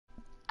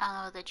I don't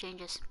know what that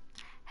changes.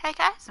 Hey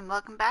guys, and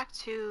welcome back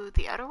to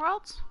the Outer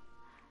Worlds.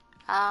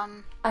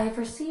 I have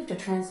received a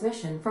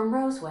transmission from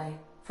Roseway,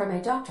 from a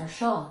Dr.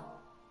 Shaw.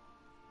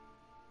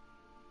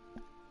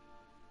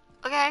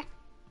 Okay.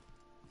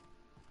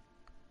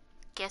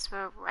 Guess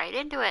we're right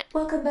into it.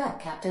 Welcome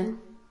back, Captain.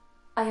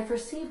 I have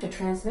received a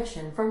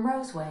transmission from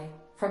Roseway,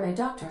 from a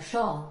Dr.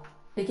 Shaw.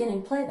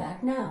 Beginning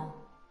playback now.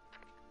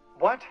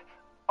 What?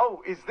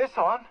 Oh, is this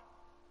on?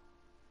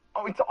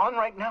 Oh, it's on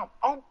right now.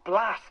 Oh,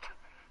 blast.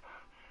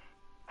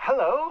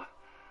 Hello?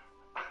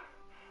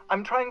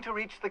 I'm trying to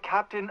reach the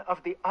captain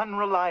of the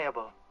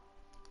Unreliable.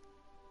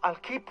 I'll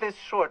keep this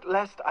short,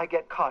 lest I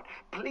get caught.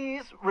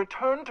 Please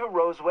return to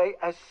Roseway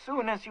as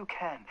soon as you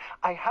can.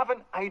 I have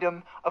an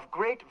item of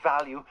great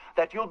value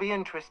that you'll be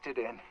interested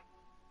in.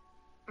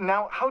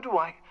 Now, how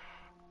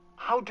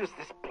does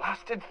this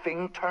blasted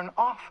thing turn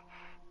off?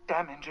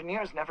 Damn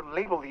engineers never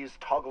label these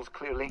toggles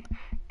clearly.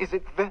 Is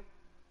it the...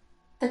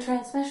 The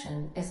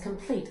transmission is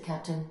complete,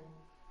 Captain.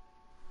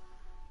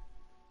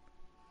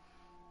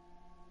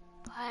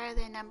 Why are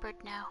they numbered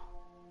now?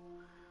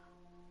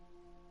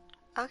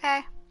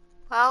 Okay.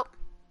 Well.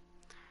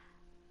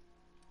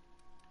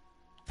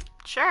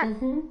 Sure.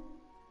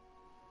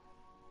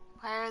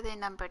 Why are they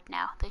numbered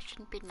now? They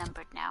shouldn't be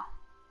numbered now.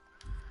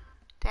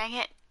 Dang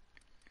it.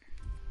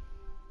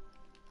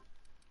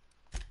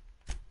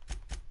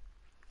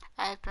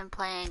 I've been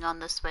playing on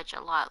the Switch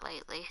a lot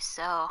lately,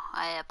 so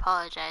I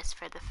apologize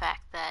for the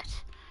fact that...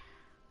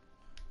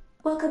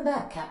 Welcome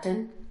back,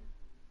 Captain.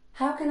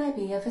 How can I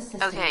be of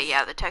assistance? Okay,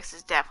 yeah, the text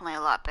is definitely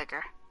a lot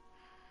bigger.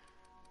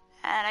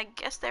 And I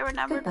guess they were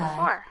numbered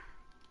before.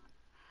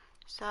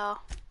 So,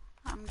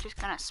 I'm just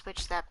gonna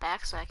switch that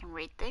back so I can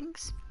read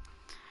things.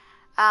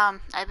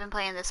 I've been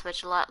playing the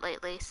Switch a lot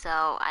lately,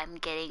 so I'm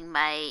getting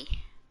my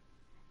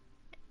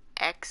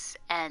X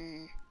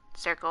and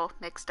circle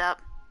mixed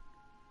up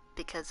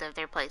because of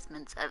their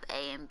placements of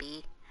A and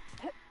B.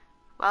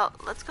 Well,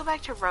 let's go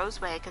back to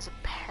Roseway, because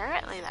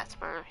apparently that's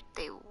where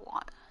they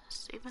want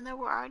us, even though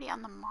we're already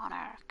on the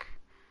Monarch.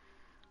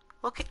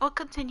 We'll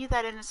continue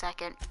that in a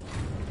second.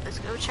 Let's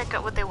go check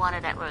out what they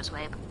wanted at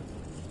Roseway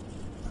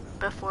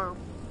before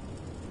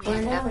we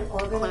end up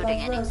including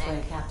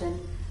anything. Roseway, Captain.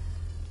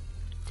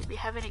 Did we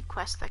have any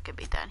quests that could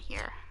be done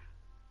here?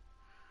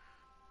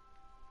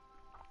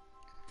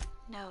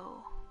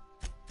 No.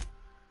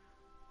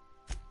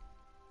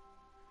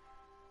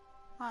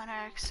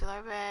 Monarch,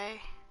 Stellar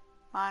Bay,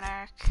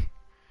 Monarch,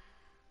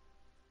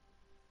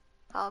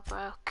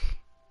 Ballbrook.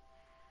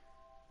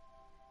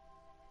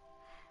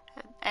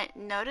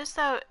 Notice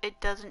though it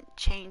doesn't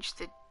change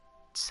the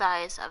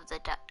size of the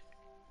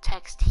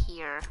text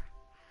here,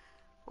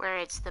 where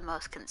it's the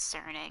most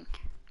concerning,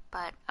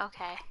 but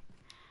okay.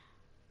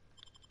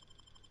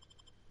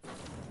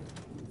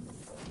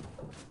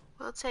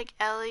 We'll take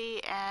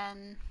Ellie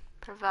and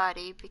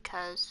Parvati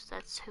because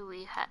that's who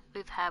we've had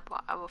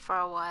for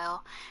a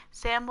while.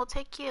 Sam, we'll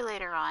take you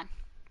later on.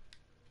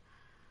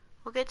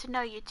 We'll get to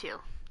know you too.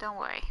 Don't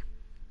worry.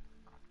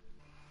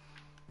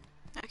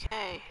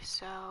 Okay,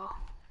 so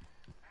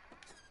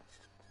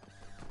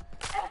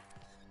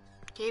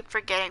keep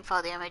forgetting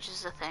fall damage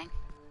is a thing.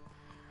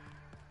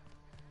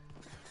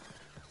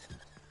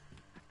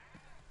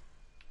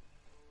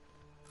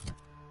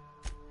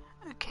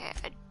 Okay,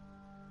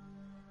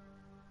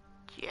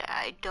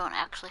 I don't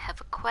actually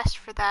have a quest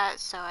for that,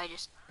 so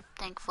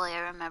thankfully I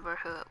remember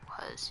who it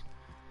was.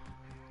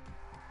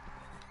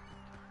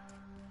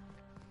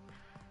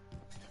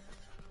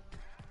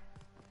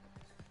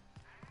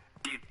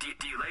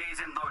 Delays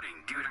in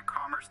loading due to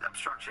commerce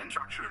obstruction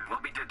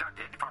will be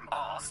deducted from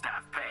all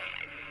staff pay.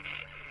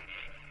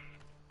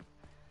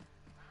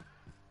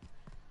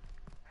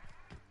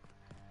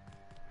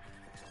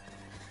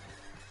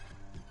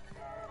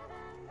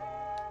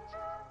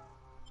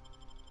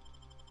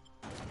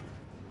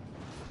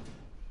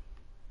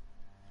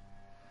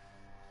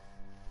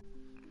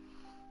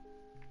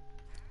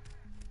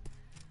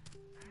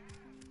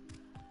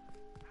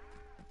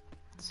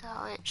 So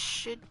it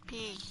should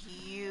be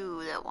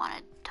you that want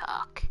to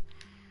talk.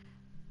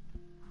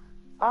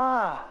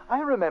 Ah, I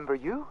remember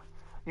you.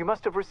 You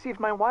must have received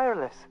my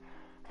wireless.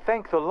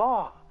 Thank the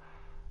law.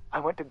 I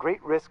went to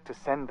great risk to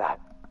send that.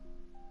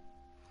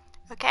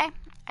 Okay,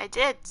 I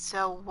did.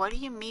 So what do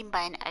you mean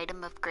by an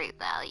item of great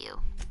value?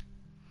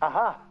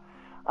 Aha.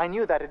 I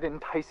knew that'd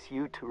entice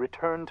you to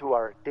return to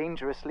our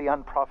dangerously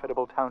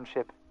unprofitable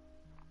township.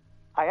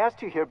 I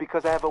asked you here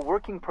because I have a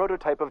working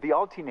prototype of the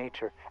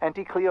Altinature,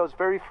 Auntie Cleo's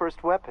very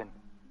first weapon.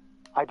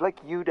 I'd like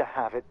you to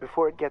have it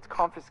before it gets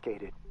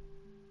confiscated.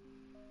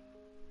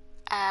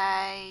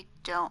 I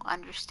don't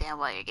understand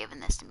why you're giving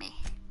this to me.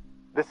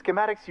 The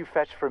schematics you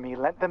fetched for me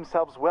lent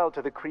themselves well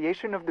to the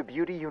creation of the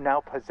beauty you now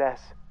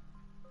possess.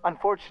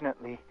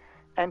 Unfortunately,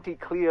 Auntie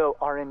Cleo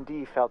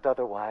R&D felt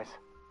otherwise.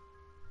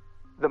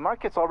 The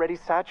market's already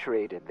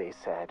saturated, they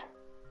said.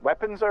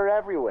 Weapons are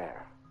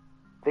everywhere.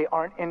 They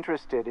aren't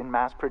interested in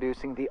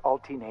mass-producing the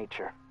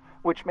Altinature,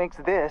 which makes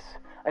this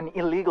an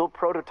illegal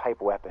prototype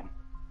weapon.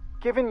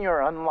 Given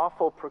your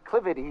unlawful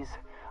proclivities,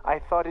 I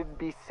thought it'd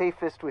be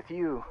safest with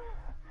you.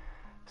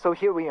 So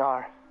here we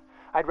are.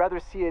 I'd rather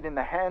see it in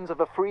the hands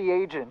of a free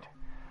agent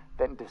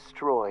than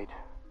destroyed.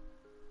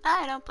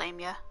 I don't blame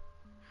you.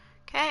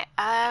 Okay,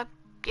 yeah,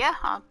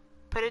 I'll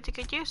put it to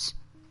good use.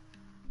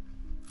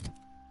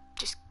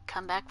 Just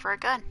come back for a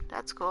gun.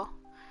 That's cool.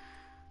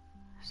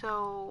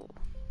 So,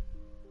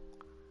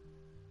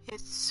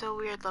 it's so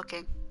weird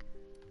looking.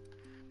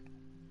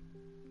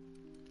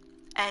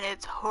 And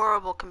it's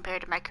horrible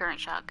compared to my current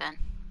shotgun.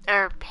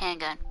 Or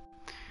handgun.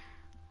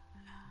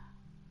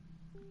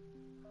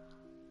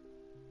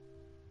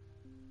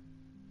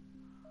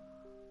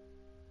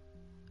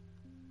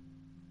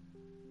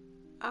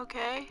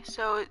 Okay,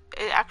 so it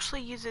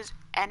actually uses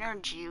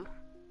energy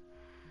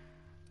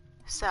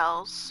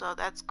cells, so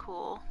that's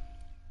cool.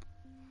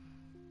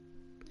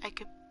 I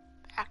could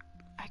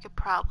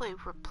probably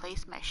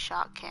replace my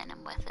shot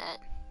cannon with it.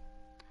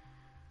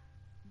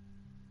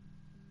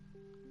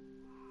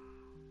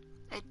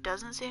 It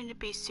doesn't seem to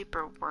be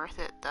super worth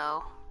it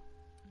though.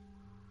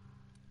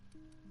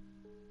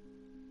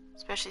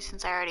 Especially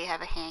since I already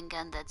have a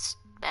handgun that's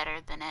better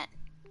than it.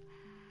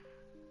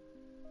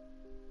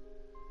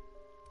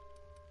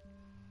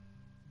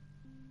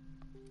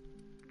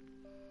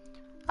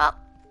 Well,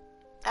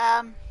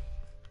 I'll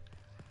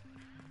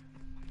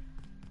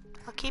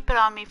keep it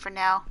on me for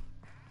now.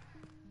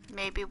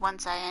 Maybe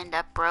once I end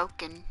up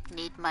broke and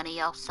need money,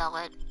 I'll sell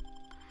it.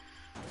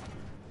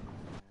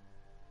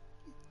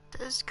 It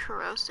does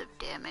corrosive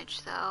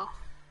damage, though.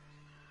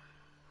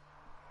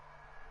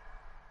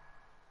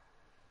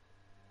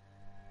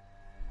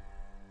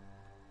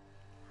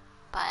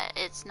 But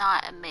it's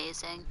not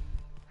amazing.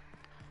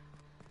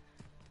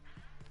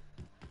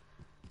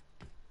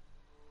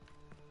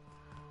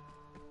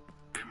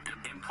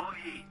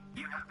 Employee,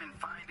 you have been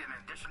fined an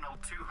additional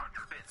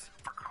 200 bits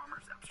for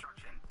commerce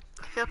obstruction.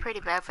 I feel pretty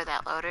bad for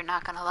that loader,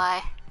 not gonna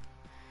lie.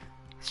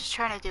 He's just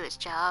trying to do his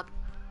job.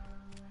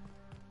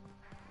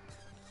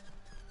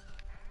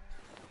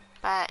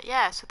 But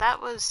yeah, so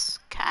that was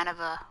kind of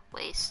a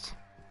waste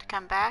to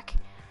come back,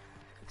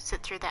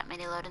 sit through that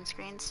many loading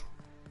screens.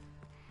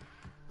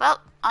 Well,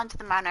 on to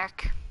the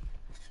Monarch.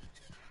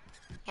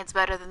 It's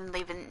better than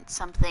leaving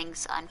some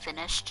things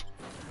unfinished.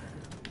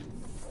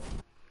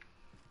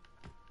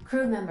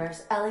 Crew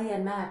members Ellie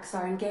and Max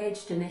are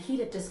engaged in a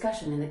heated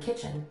discussion in the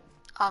kitchen.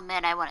 Oh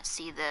man, I want to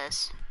see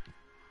this.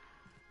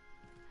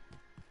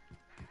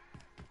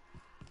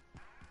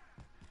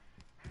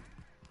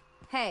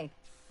 Hey,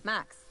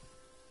 Max.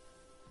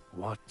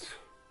 What?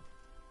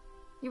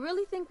 You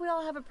really think we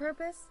all have a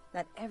purpose?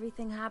 That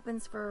everything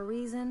happens for a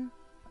reason?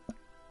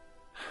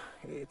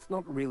 It's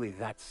not really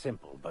that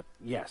simple, but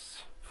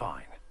yes,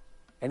 fine.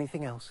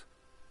 Anything else?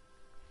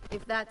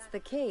 If that's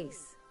the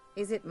case,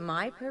 is it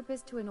my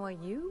purpose to annoy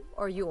you,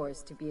 or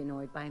yours to be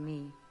annoyed by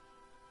me?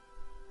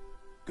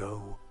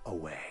 Go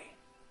away.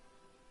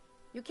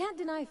 You can't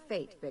deny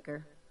fate,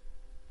 Vicar.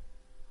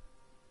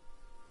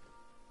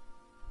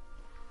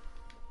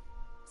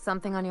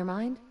 Something on your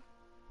mind?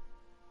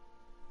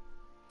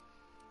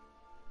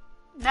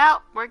 No,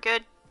 we're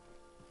good.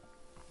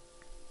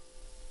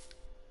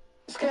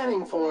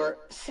 Scanning for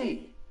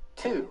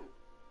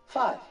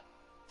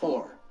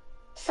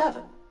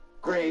C2547.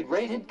 Grade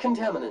rated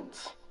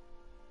contaminants.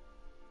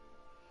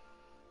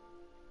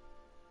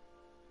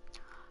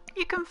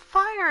 You can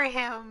fire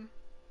him.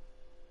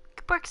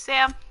 Good work,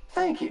 Sam.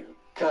 Thank you,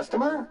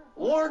 customer.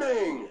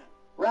 Warning!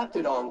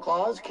 Raptidon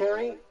claws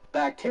carry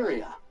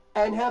bacteria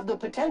and have the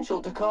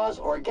potential to cause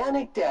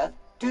organic death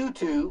due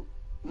to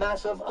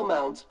massive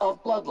amounts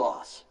of blood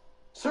loss.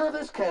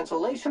 Service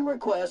cancellation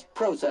request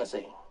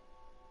processing.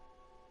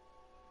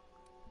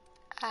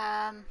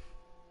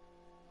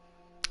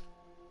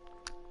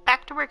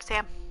 Back to work,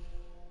 Sam.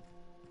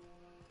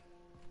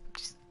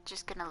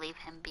 Just gonna leave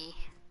him be.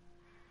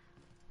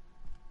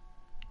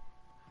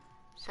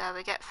 So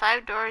we got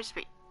 5 doors,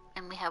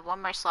 and we have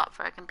 1 more slot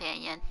for a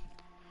companion.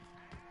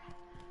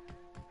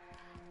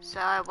 So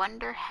I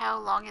wonder how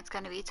long it's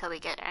gonna be till we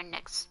get our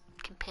next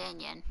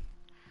companion,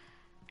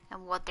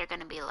 and what they're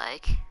gonna be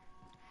like.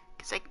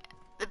 Cause like,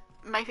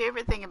 my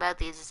favorite thing about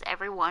these is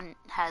everyone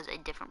has a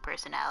different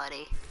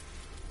personality.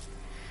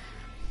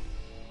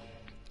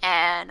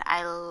 And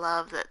I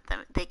love that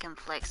they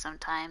conflict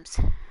sometimes.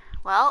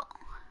 Well,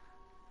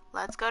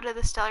 let's go to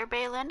the Stellar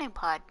Bay landing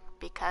pod,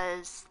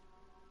 because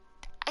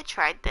I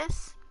tried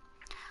this.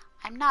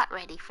 I'm not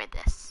ready for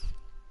this.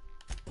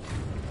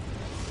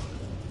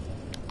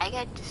 I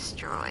got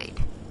destroyed,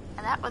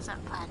 and that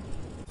wasn't fun.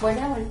 We're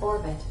now in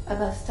orbit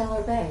above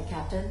Stellar Bay,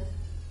 Captain.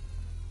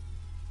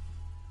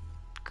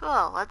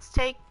 Cool, let's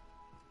take...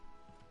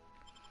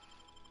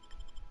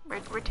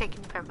 We're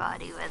taking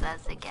Parvati with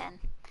us again.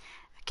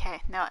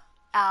 Okay, no,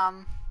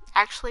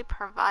 actually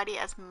Parvati,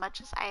 as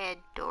much as I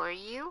adore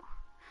you,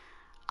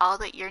 all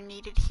that you're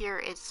needed here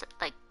is,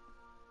 like,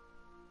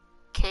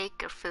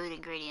 cake or food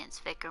ingredients.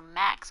 Vicar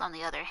Max, on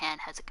the other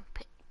hand, has a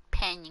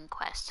companion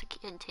quest to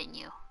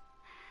continue.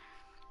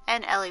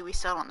 And Ellie we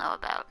still don't know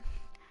about.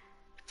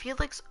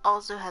 Felix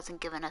also hasn't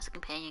given us a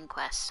companion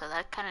quest, so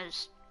that kind of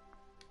is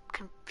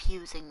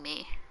confusing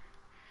me.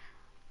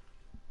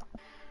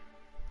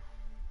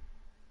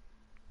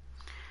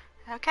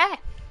 Okay.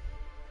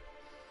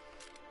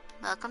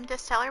 Welcome to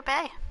Stellar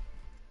Bay.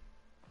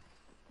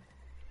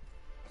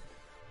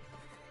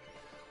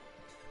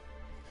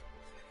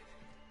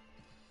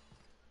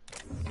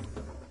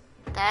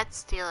 That's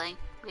stealing.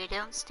 We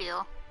don't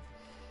steal.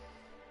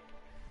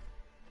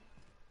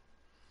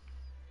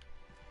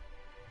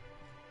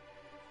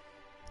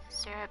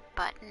 Is there a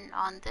button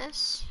on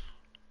this?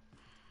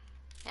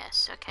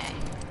 Yes, okay.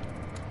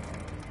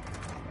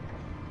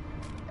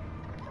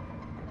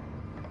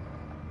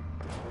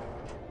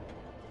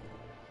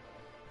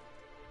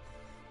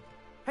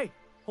 Hey,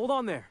 hold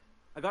on there.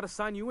 I gotta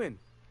sign you in.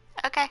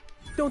 Okay.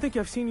 Don't think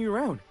I've seen you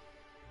around.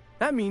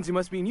 That means you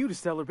must be new to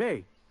Stellar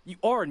Bay. You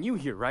are new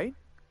here, right?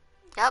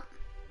 Yep.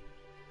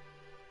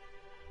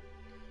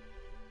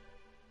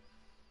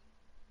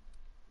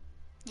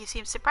 You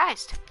seem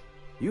surprised.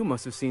 You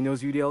must have seen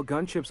those UDL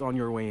gunships on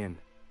your way in.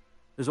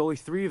 There's only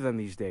 3 of them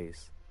these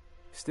days.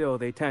 Still,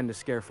 they tend to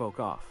scare folk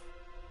off.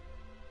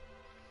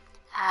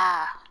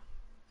 Ah.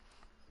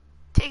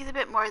 Takes a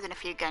bit more than a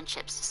few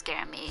gunships to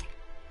scare me.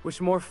 Wish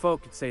more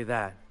folk could say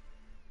that.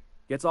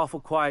 Gets awful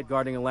quiet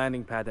guarding a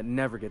landing pad that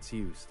never gets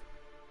used.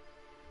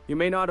 You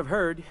may not have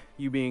heard,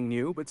 you being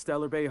new, but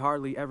Stellar Bay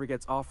hardly ever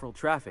gets off-road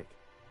traffic.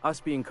 Us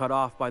being cut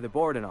off by the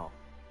board and all.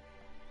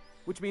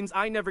 Which means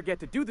I never get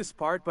to do this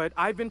part, but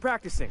I've been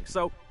practicing,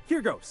 so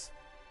here goes.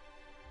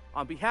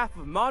 On behalf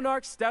of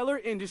Monarch Stellar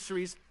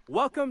Industries,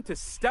 welcome to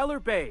Stellar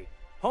Bay,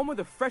 home of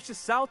the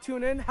freshest sal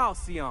tuna and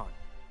halcyon.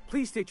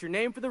 Please state your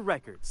name for the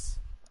records.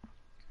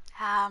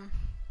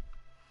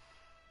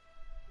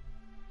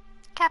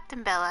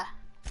 Captain Bella.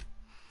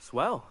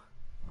 Swell.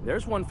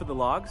 There's one for the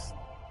logs.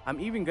 I'm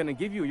even gonna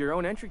give you your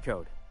own entry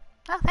code.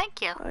 Oh,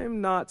 thank you. I'm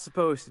not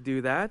supposed to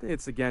do that.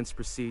 It's against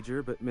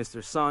procedure, but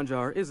Mr.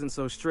 Sanjar isn't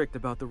so strict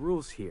about the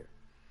rules here.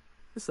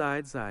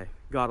 Besides, I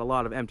got a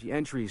lot of empty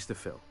entries to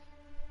fill.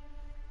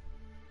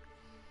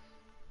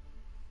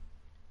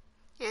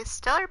 Is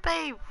Stellar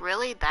Bay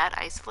really that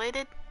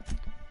isolated?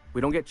 We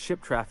don't get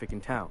ship traffic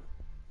in town.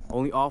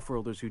 Only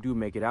off-worlders who do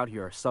make it out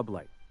here are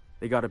Sublight.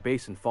 They got a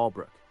base in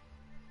Fallbrook.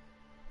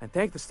 And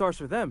thank the stars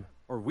for them,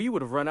 or we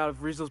would have run out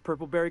of Rizzo's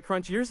Purple Berry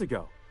Crunch years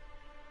ago.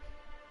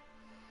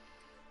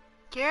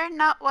 You're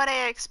not what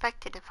I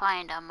expected to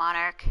find on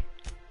Monarch.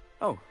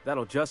 Oh,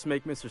 that'll just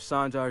make Mr.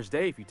 Sanjar's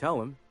day if you tell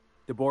him.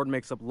 The board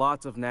makes up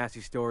lots of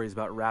nasty stories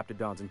about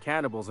raptidons and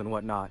cannibals and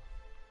whatnot.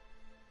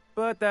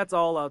 But that's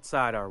all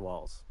outside our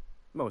walls.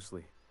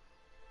 Mostly.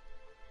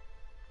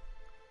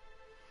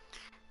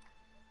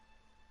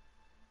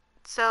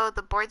 So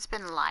the board's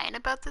been lying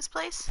about this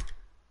place?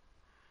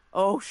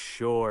 Oh,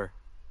 sure.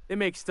 It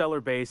makes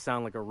Stellar Bay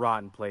sound like a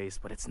rotten place,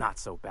 but it's not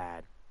so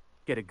bad.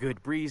 Get a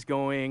good breeze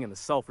going, and the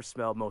sulfur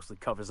smell mostly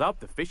covers up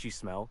the fishy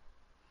smell.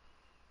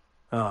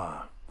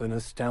 Ah, the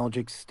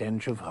nostalgic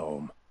stench of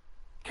home.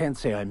 Can't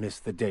say I miss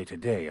the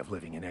day-to-day of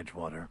living in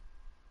Edgewater.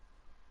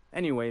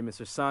 Anyway,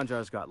 Mr.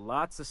 Sanjar's got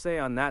lots to say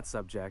on that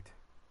subject.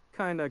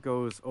 Kinda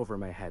goes over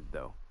my head,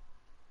 though.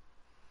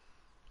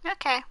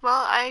 Okay,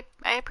 well, I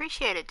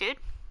appreciate it, dude.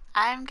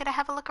 I'm gonna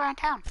have a look around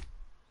town.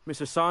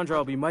 Mr. Sanjar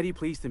will be mighty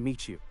pleased to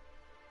meet you.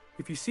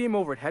 If you see him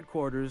over at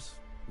headquarters,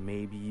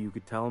 maybe you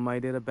could tell him I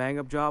did a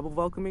bang-up job of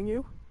welcoming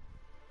you?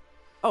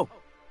 Oh,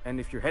 and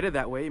if you're headed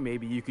that way,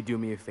 maybe you could do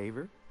me a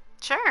favor?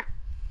 Sure.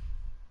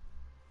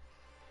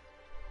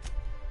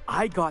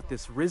 I got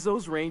this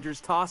Rizzo's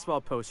Rangers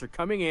Tossball poster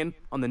coming in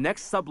on the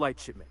next Sublight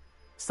shipment,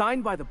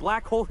 signed by the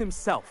Black Hole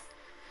himself.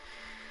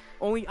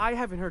 Only I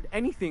haven't heard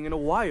anything in a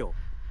while.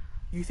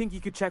 You think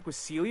you could check with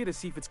Celia to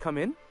see if it's come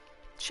in?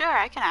 Sure,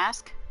 I can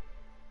ask.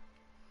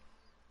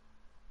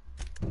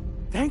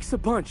 Thanks a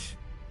bunch.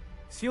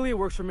 Celia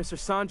works for Mr.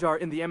 Sanjar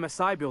in the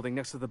MSI building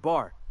next to the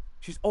bar.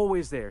 She's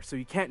always there, so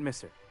you can't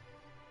miss her.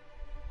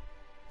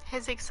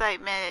 His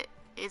excitement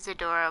is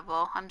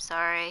adorable. I'm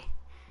sorry.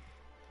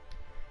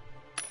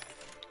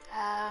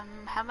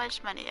 How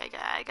much money I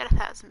got? I got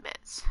 1,000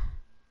 bits.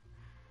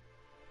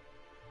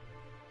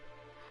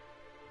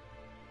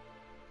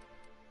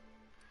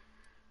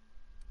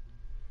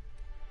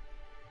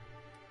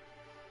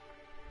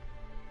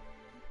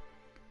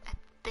 I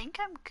think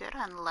I'm good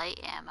on light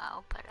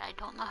ammo, but I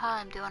don't know how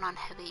I'm doing on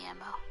heavy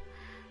ammo.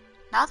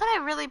 Not that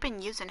I've really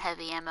been using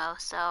heavy ammo,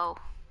 so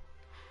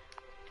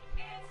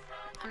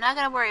I'm not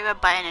gonna worry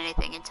about buying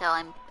anything until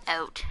I'm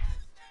out.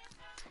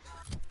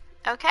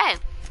 Okay.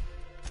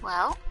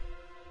 Well.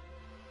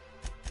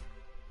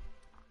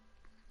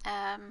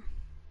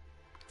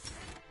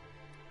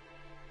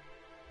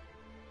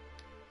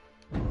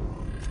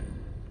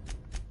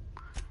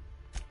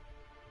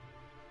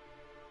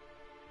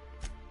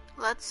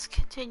 Let's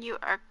continue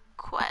our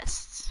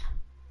quests.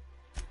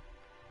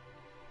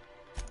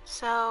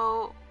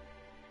 So,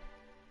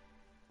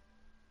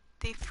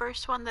 the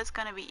first one that's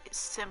going to be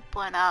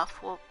simple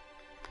enough will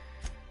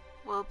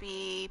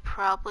be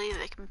probably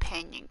the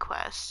companion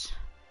quest.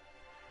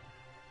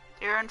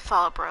 You're in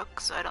Fallbrook,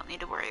 so I don't need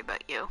to worry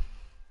about you.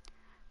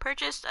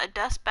 Purchased a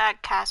dust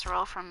bag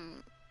casserole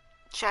from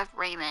Chef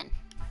Raymond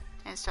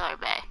in Stellar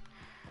Bay.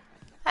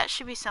 That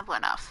should be simple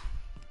enough.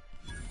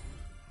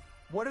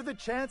 What are the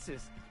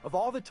chances of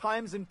all the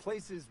times and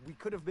places we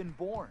could have been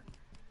born?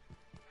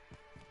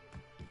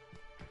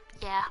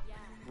 Yeah.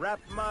 Wrap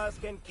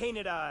mask and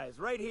canid eyes,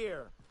 right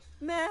here.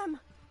 Ma'am,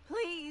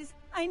 please,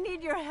 I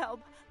need your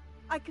help.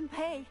 I can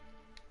pay.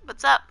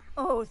 What's up?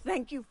 Oh,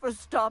 thank you for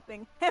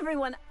stopping.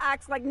 Everyone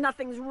acts like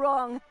nothing's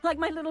wrong, like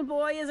my little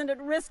boy isn't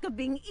at risk of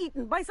being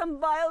eaten by some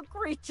vile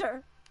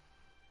creature.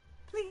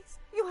 Please,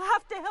 you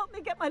have to help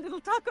me get my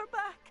little Tucker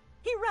back.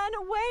 He ran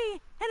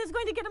away and is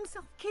going to get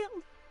himself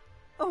killed.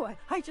 Oh,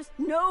 I just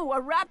know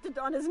a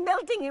Raptidon is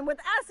melting him with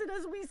acid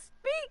as we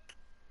speak.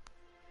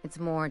 It's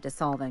more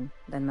dissolving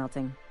than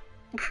melting.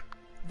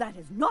 That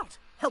is not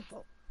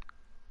helpful.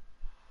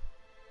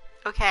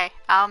 Okay,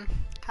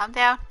 calm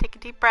down, take a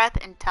deep breath,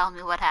 and tell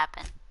me what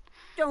happened.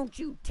 Don't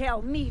you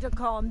tell me to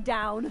calm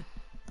down.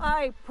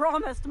 I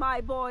promised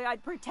my boy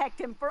I'd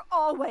protect him for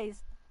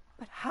always.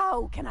 But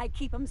how can I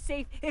keep him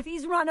safe if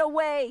he's run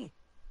away?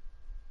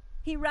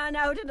 He ran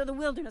out into the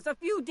wilderness a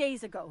few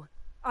days ago.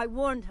 I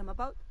warned him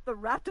about the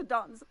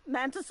Raptidons,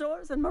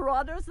 Mantisaurs, and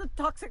Marauders, the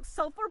toxic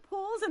sulfur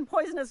pools, and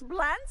poisonous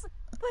blants,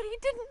 but he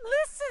didn't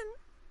listen.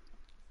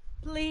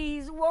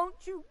 Please,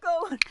 won't you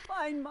go and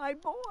find my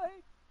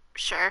boy?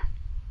 Sure.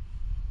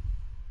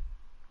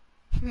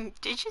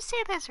 Did you say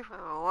there's a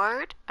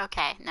reward?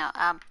 Okay, no,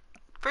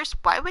 first,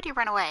 why would he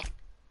run away?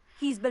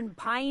 He's been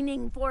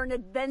pining for an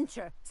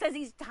adventure. Says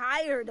he's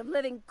tired of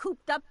living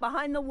cooped up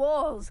behind the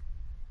walls.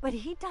 But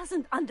he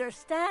doesn't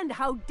understand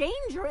how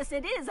dangerous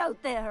it is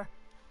out there.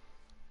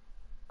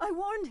 I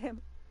warned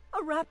him.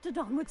 A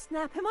Raptidon would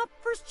snap him up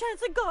first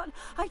chance it got.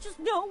 I just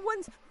know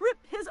one's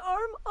ripped his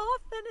arm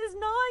off and is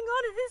gnawing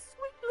on his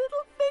sweet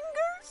little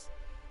fingers.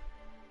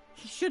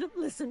 He should have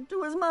listened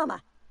to his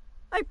mama.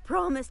 I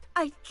promised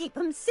I'd keep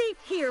him safe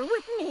here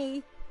with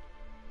me.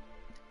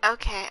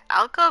 Okay,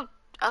 I'll go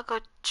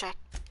check.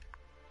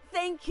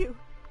 Thank you.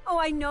 Oh,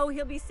 I know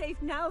he'll be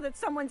safe now that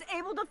someone's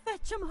able to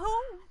fetch him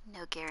home.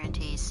 No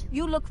guarantees.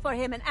 You look for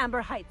him in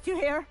Amber Heights, you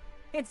hear?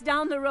 It's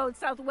down the road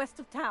southwest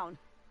of town.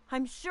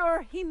 I'm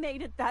sure he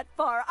made it that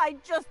far. I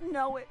just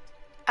know it.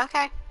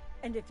 Okay.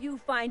 And if you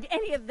find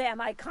any of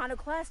them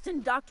iconoclasts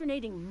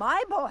indoctrinating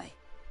my boy,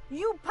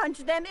 you punch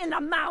them in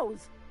the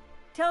mouths.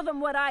 Tell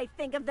them what I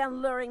think of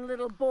them luring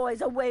little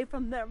boys away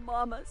from their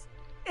mamas.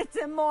 It's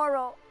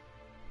immoral.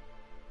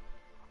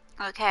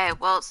 Okay,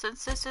 well,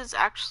 since this is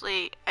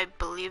actually, I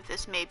believe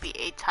this may be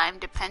a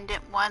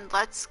time-dependent one,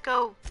 let's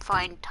go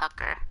find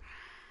Tucker.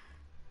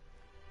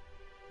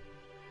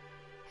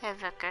 Hey,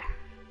 Tucker.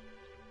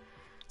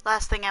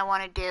 Last thing I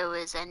want to do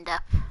is end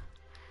up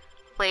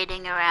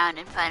waiting around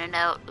and finding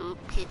out,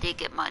 oop, he did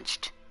get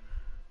munched.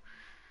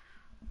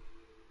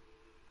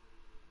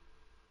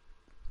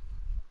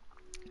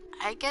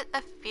 I get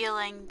a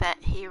feeling that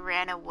he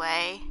ran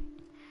away.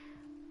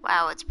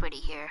 Wow, it's pretty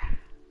here.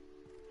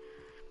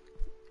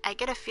 I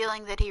get a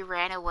feeling that he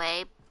ran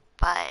away,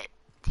 but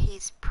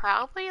he's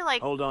probably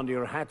like... Hold on to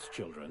your hats,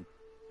 children.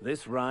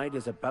 This ride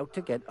is about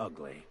to get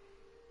ugly.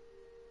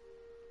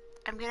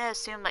 I'm gonna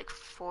assume like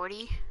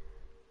 40.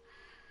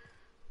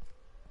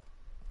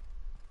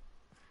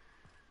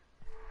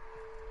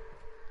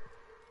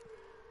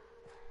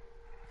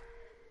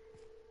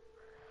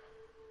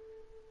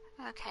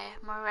 Okay,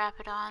 more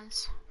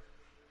Rapidons.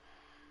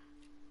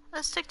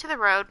 Let's stick to the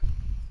road.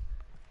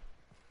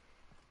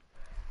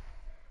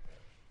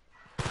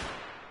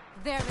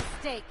 Their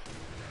mistake.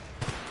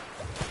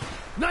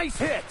 Nice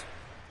hit!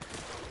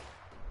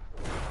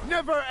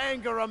 Never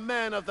anger a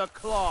man of the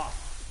cloth.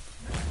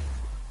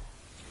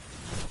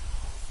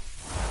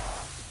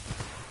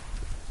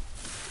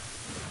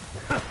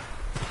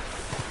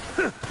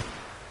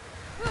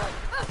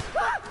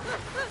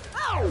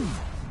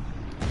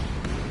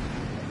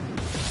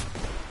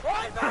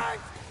 Right back!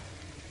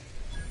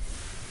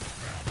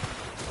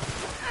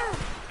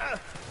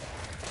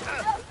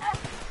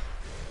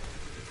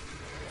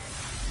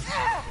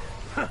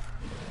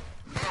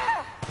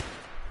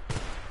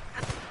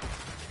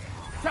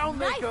 Down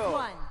they Nice go.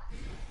 one.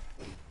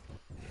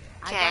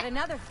 I got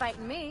another fight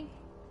in me.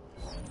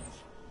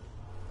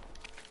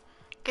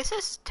 Guess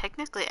this is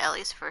technically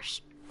Ellie's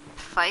first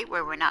fight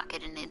where we're not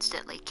getting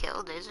instantly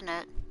killed, isn't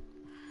it?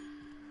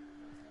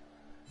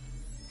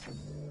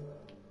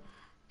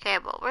 Okay,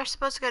 well, we're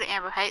supposed to go to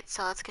Amber Heights,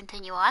 so let's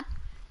continue on.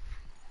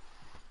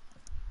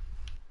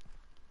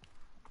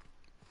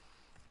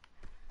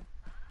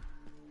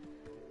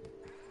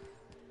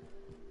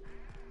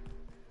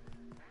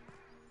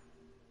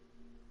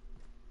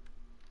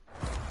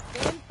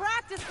 Been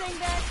practicing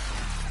this.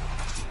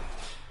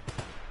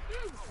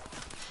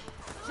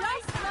 Just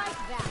like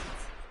that.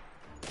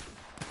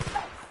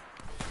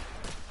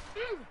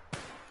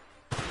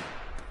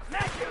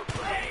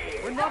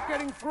 We're not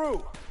getting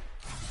through.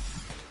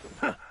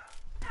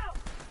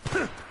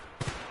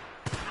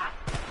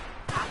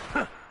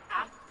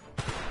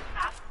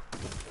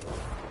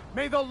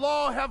 May the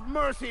law have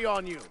mercy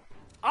on you.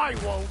 I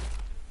won't.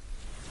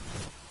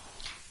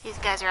 These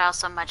guys are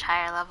also much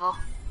higher level.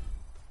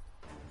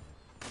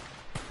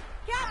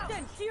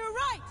 Captain, to your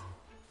right.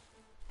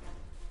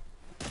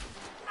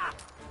 Stand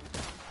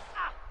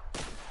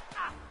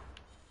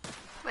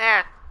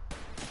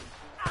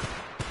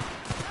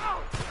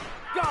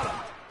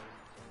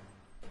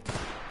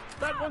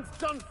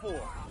done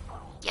for.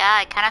 Yeah,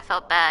 I kind of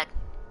felt bad.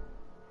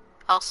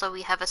 Also,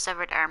 we have a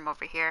severed arm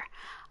over here.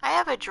 I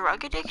have a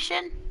drug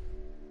addiction?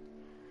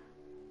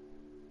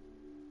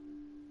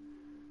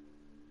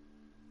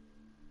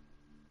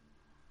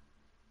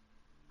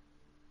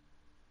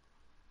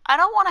 I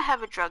don't want to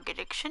have a drug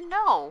addiction,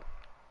 no.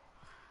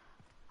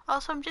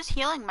 Also, I'm just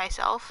healing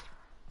myself.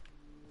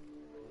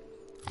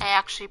 I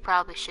actually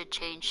probably should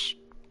change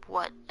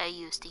what I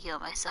use to heal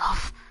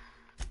myself.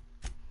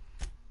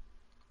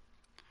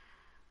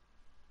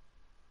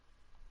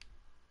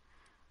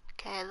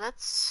 Okay,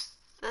 let's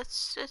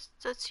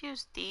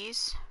use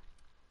these.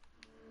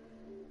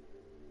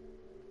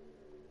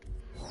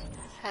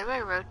 How do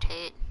I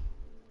rotate?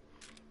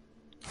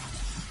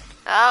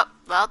 Oh,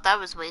 well, that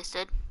was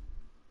wasted.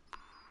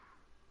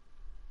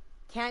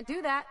 Can't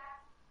do that.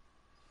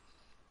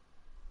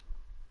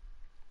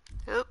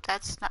 Oop,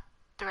 that's not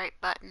the right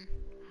button.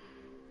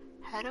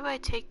 How do I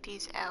take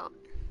these out?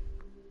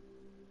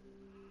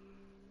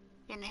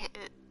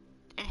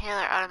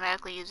 Inhaler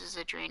automatically uses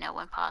Adreno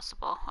when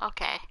possible.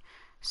 Okay,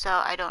 so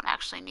I don't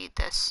actually need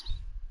this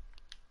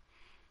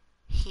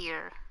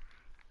here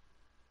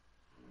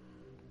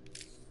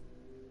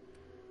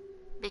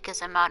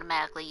because I'm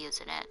automatically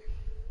using it.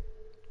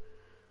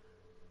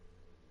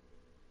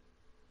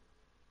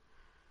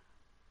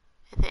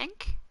 I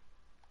think.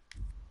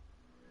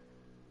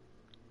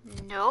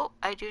 Nope,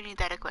 I do need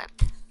that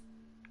equipped.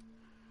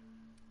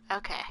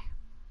 Okay.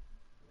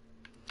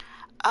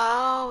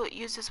 Oh, it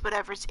uses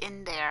whatever's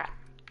in there.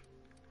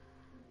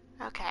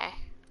 Okay.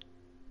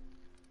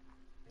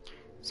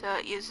 So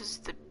it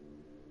uses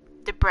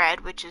the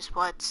bread, which is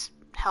what's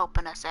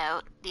helping us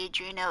out. The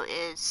Adreno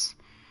is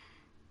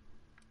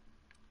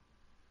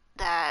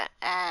that,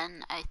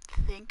 and I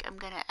think I'm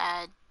gonna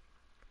add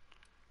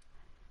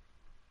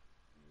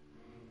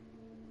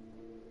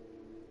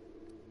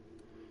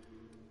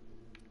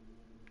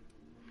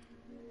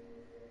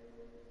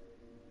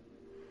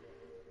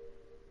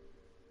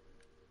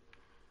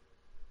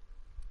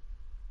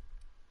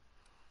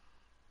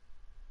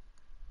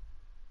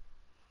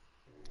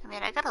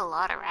I got a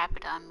lot of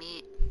Rapidon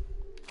meat.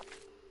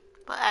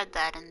 We'll add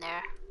that in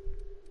there.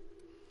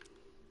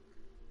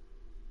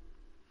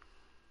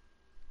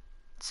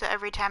 So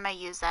every time I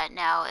use that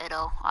now,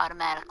 it'll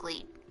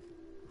automatically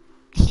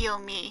heal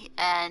me,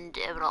 and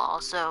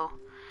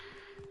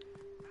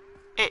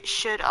it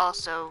should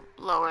also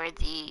lower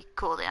the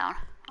cooldown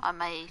on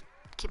my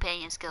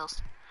companion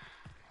skills.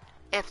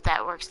 If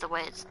that works the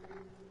way it's...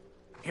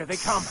 Here they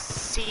come.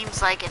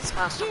 Seems like it's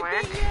supposed to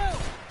work.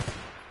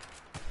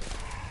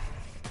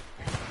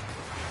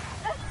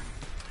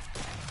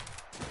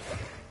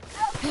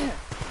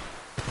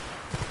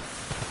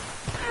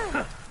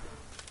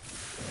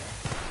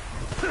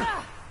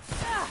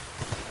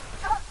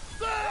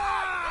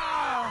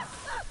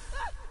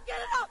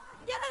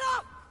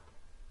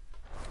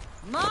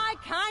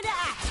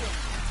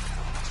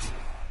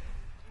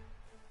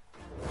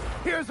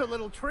 Here's a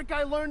little trick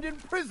I learned in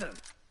prison.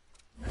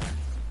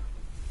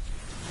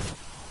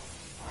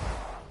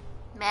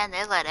 Man,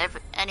 they let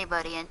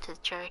anybody into the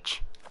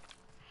church.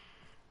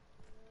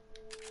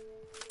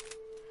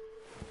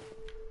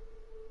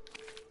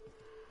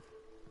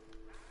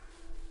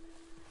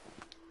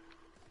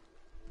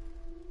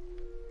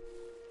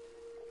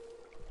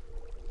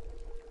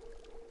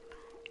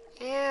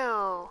 Ew.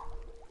 Ew,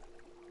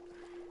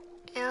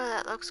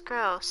 that looks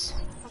gross.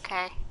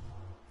 Okay.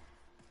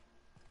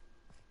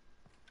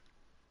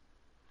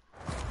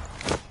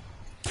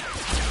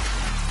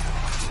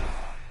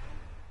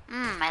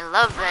 I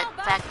love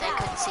the fact that I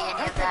couldn't see any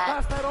of that.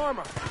 Past that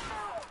armor.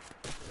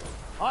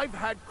 I've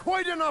had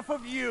quite enough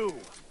of you.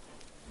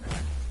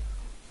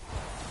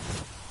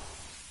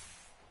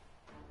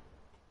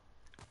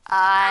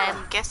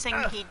 I'm guessing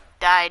he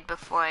died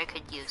before I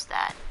could use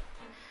that.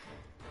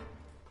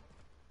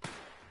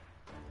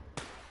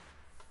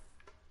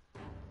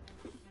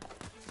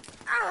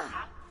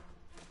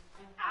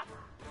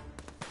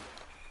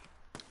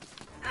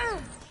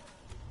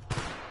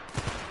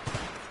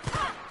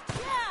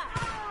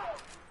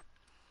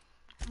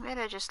 I'm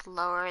gonna just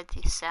lower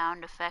the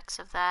sound effects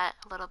of that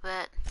a little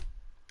bit.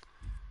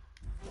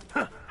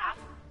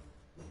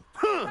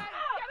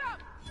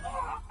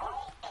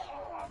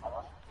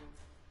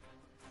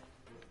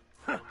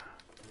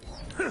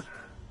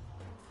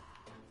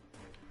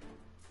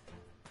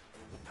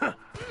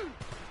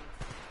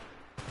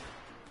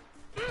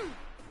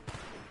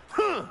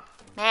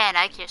 Man,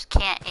 I just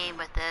can't aim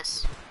with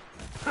this.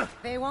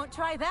 They won't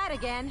try that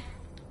again.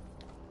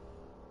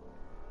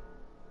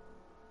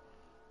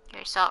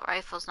 Your assault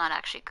rifle's not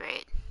actually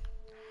great.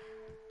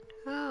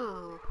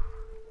 Ooh.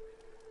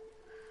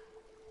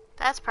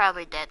 That's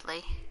probably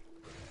deadly.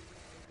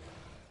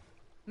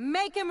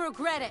 Make him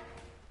regret it.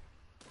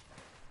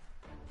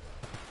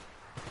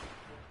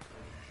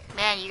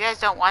 Man, you guys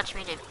don't watch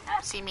me to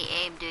see me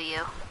aim, do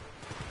you?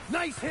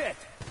 Nice hit.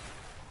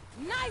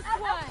 Nice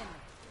one.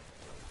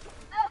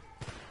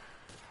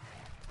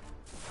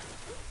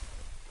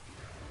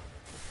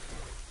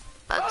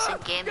 Bugs in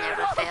game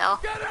never fail.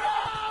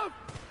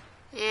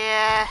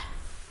 Yeah.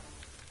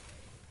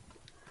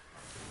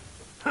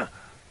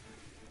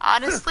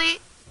 Honestly,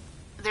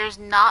 there's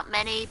not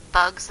many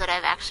bugs that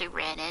I've actually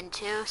ran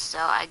into, so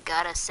I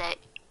gotta say,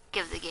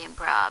 give the game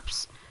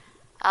props.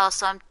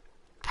 Also, I'm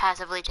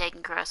passively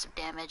taking corrosive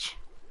damage.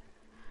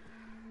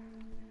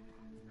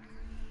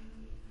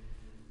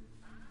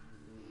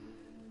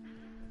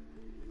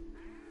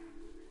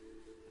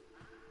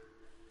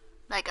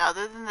 Like,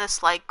 other than the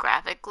slight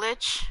graphic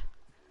glitch,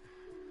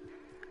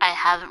 I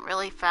haven't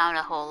really found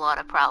a whole lot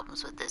of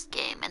problems with this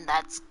game, and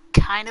that's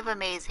kind of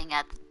amazing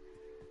at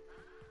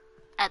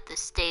the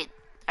state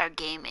our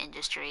game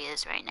industry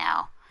is right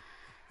now.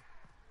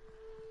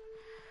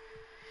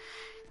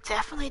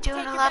 Definitely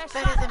doing a lot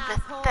better than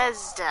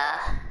Bethesda.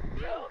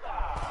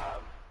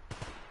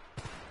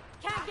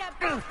 Can't get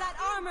past that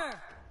armor!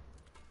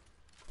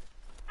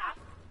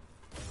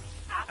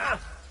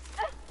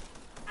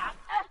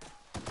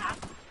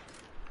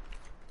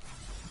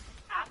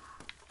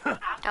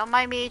 Don't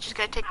mind me, just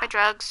gotta take my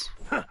drugs.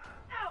 Can't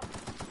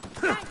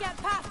get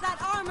past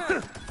that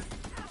armor!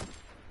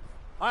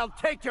 I'll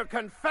take your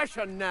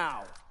confession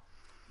now.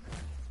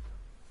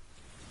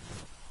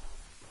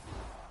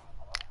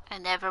 I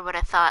never would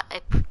have thought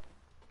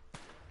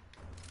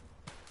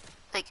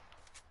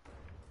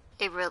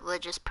a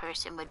religious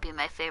person would be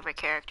my favorite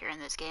character in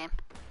this game.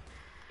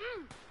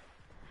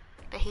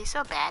 But he's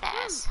so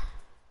badass.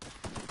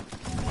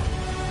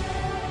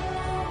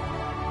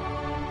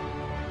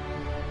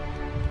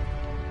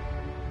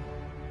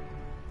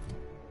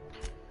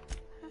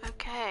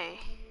 Okay.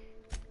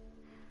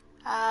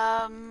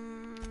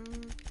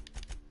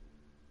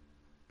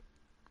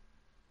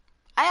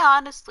 I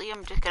honestly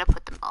am just gonna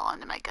put them all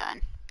onto my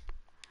gun.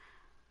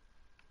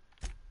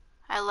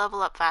 I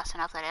level up fast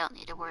enough that I don't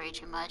need to worry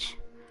too much.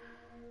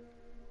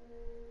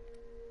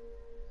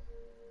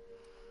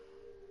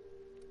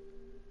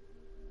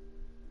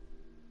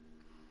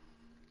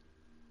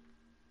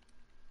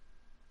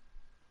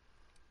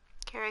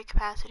 Carry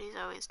capacity is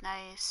always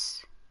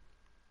nice.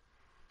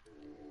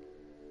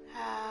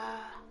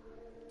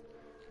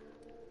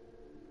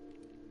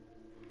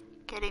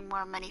 Getting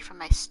more money from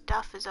my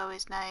stuff is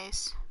always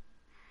nice.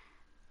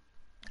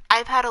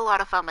 I've had a lot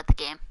of fun with the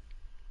game.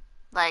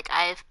 Like,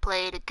 I've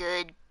played a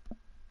good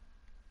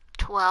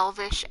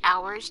 12-ish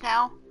hours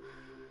now,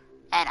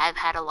 and I've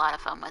had a lot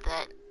of fun with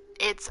it.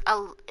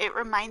 It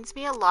reminds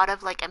me a lot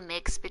of like a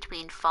mix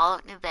between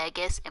Fallout New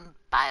Vegas and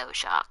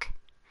BioShock,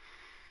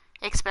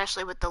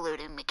 especially with the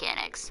looting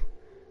mechanics.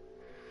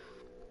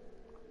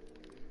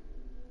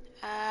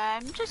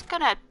 I'm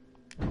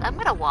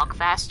gonna walk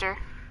faster.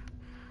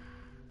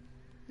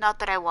 Not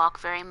that I walk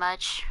very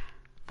much,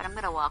 but I'm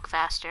gonna walk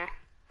faster.